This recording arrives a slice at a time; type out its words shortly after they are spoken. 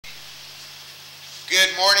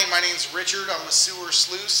Good morning, my name is Richard. I'm a sewer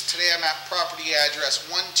sluice. Today I'm at property address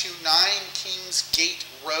 129 Kings Gate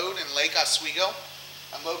Road in Lake Oswego.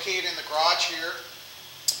 I'm located in the garage here.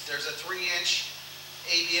 There's a 3-inch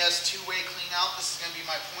ABS two-way clean out. This is going to be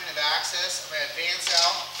my point of access. I'm going to advance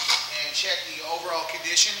out and check the overall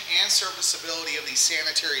condition and serviceability of the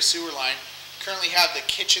sanitary sewer line. Currently have the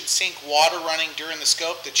kitchen sink water running during the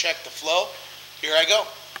scope to check the flow. Here I go.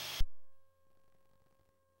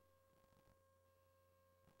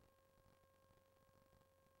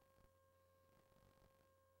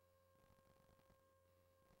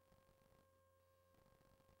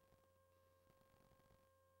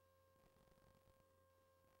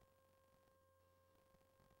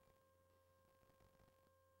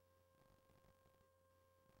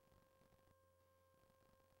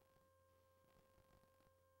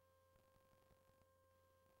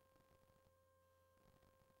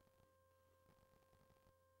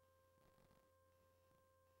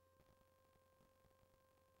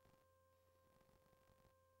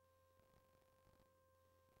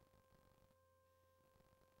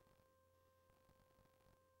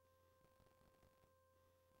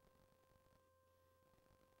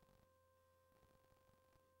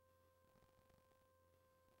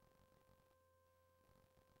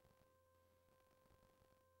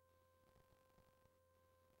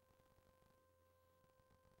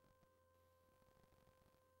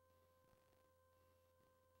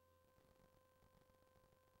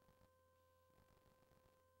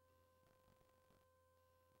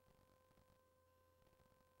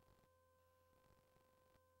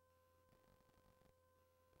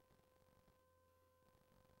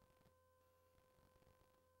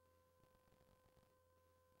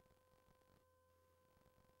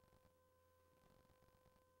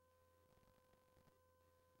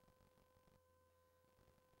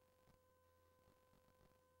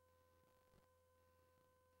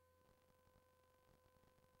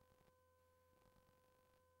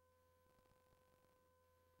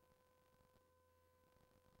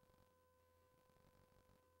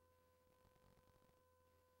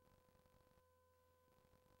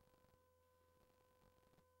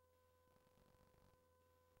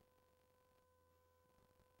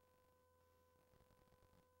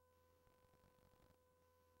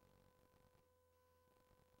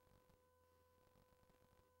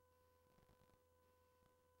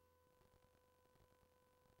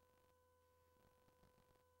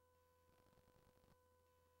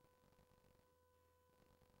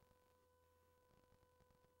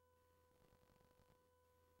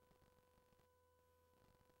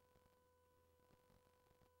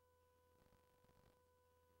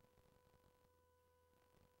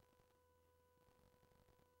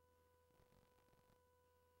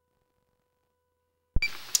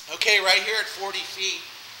 Okay, right here at 40 feet,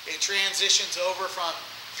 it transitions over from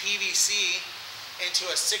PVC into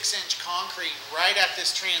a 6-inch concrete. Right at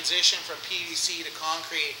this transition from PVC to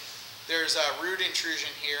concrete, there's a root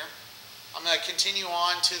intrusion here. I'm going to continue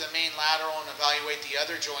on to the main lateral and evaluate the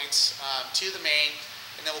other joints to the main,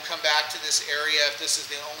 and then we'll come back to this area if this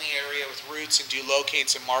is the only area with roots, and do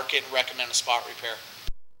locates and mark it and recommend a spot repair.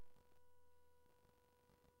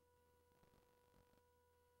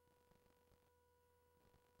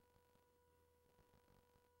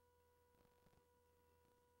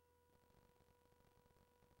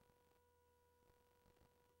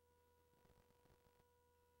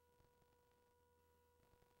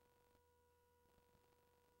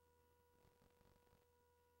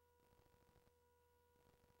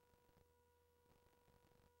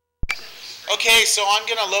 Okay, so I'm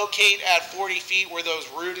going to locate at 40 feet where those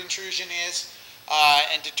root intrusion is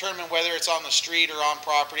and determine whether it's on the street or on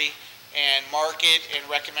property, and mark it and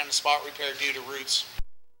recommend a spot repair due to roots.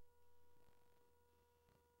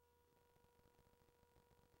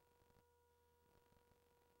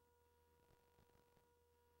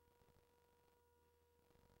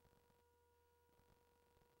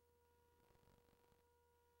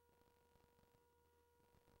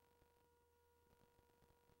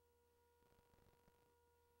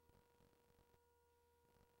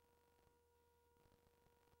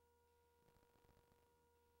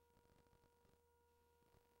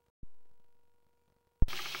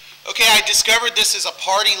 Okay, I discovered this is a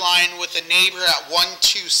party line with a neighbor at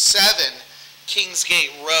 127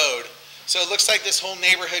 Kingsgate Road. So it looks like this whole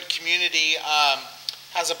neighborhood community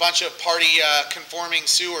has a bunch of party conforming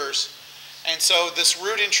sewers. And so this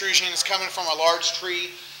root intrusion is coming from a large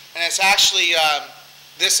tree, and it's actually,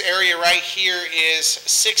 this area right here is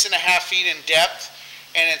 6.5 feet in depth,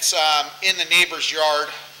 and it's in the neighbor's yard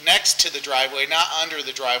next to the driveway, not under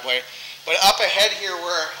the driveway. But up ahead here,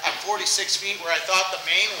 we're at 46 feet where I thought the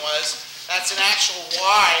main was, That's an actual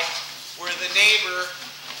Y where the neighbor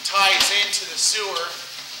ties into the sewer.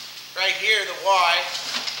 Right here, the Y,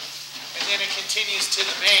 and then it continues to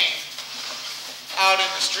the main out in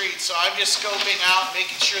the street. So I'm just scoping out,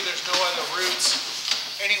 making sure there's no other roots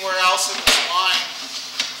anywhere else in this line.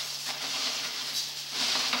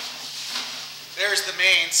 There's the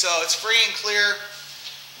main, so it's free and clear,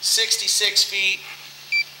 66 feet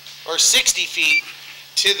or 60 feet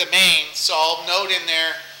to the main. So I'll note in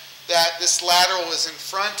there that this lateral is in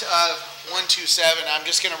front of 127. I'm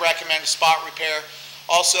just going to recommend a spot repair.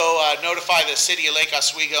 Also notify the city of Lake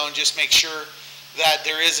Oswego and just make sure that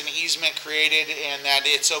there is an easement created and that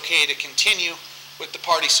it's okay to continue with the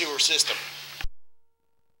party sewer system.